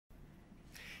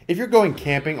If you're going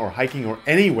camping or hiking or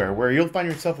anywhere where you'll find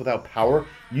yourself without power,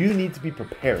 you need to be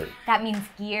prepared. That means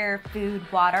gear, food,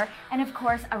 water, and of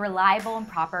course, a reliable and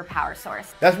proper power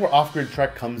source. That's where Off-Grid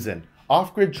Trek comes in.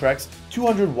 Off-Grid Trek's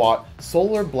 200-watt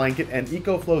Solar Blanket and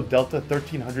Ecoflow Delta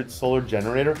 1300 solar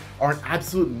generator are an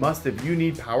absolute must if you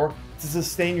need power to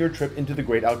sustain your trip into the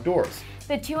great outdoors.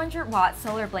 The 200-watt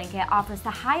solar blanket offers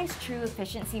the highest true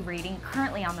efficiency rating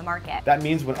currently on the market. That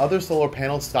means when other solar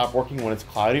panels stop working when it's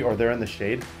cloudy or they're in the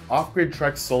shade, Off-Grid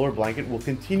Trek's solar blanket will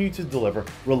continue to deliver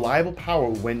reliable power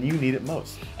when you need it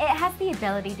most. It has the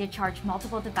ability to charge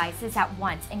multiple devices at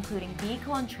once, including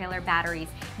vehicle and trailer batteries,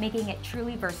 making it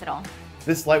truly versatile.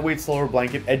 This lightweight solar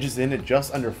blanket edges in at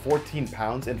just under 14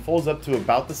 pounds and folds up to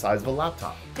about the size of a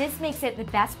laptop. This makes it the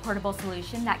best portable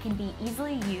solution that can be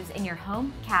easily used in your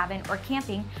home, cabin, or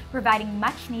camping, providing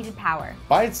much needed power.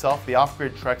 By itself, the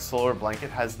Off-Grid Trek solar blanket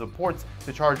has the ports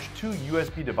to charge 2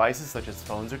 USB devices such as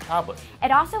phones or tablets.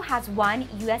 It also has one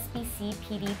USB-C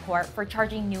PD port for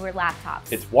charging newer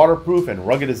laptops. Its waterproof and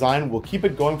rugged design will keep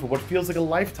it going for what feels like a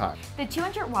lifetime. The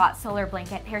 200-watt solar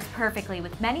blanket pairs perfectly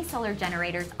with many solar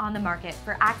generators on the market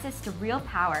for access to real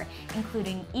power,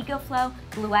 including Ecoflow,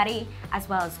 Bluetti, as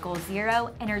well as Goal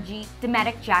Zero, Energy,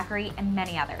 Dometic Jackery, and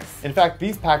many others. In fact,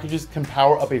 these packages can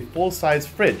power up a full-size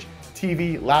fridge,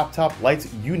 TV, laptop,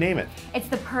 lights, you name it. It's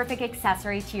the perfect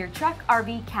accessory to your truck,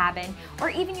 RV, cabin, or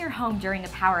even your home during a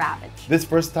power outage. This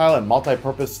versatile and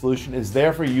multi-purpose solution is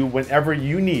there for you whenever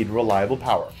you need reliable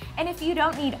power. And if you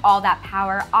don't need all that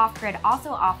power, Off-Grid also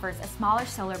offers a smaller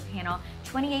solar panel,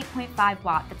 28.5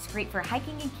 watt, that's great for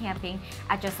hiking and camping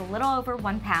at just a little over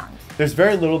 1 pound. There's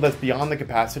very little that's beyond the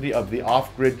capacity of the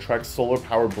Off-Grid Trek solar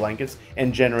power blankets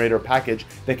and generator package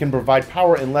that can provide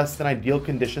power in less than ideal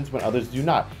conditions when others do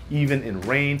not, even in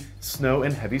rain, snow,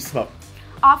 and heavy smoke.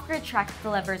 Off-Grid Trek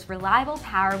delivers reliable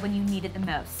power when you need it the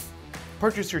most.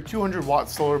 Purchase your 200-watt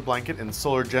solar blanket and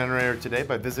solar generator today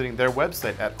by visiting their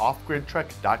website at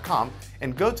offgridtrek.com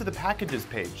and go to the packages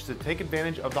page to take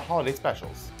advantage of the holiday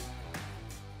specials.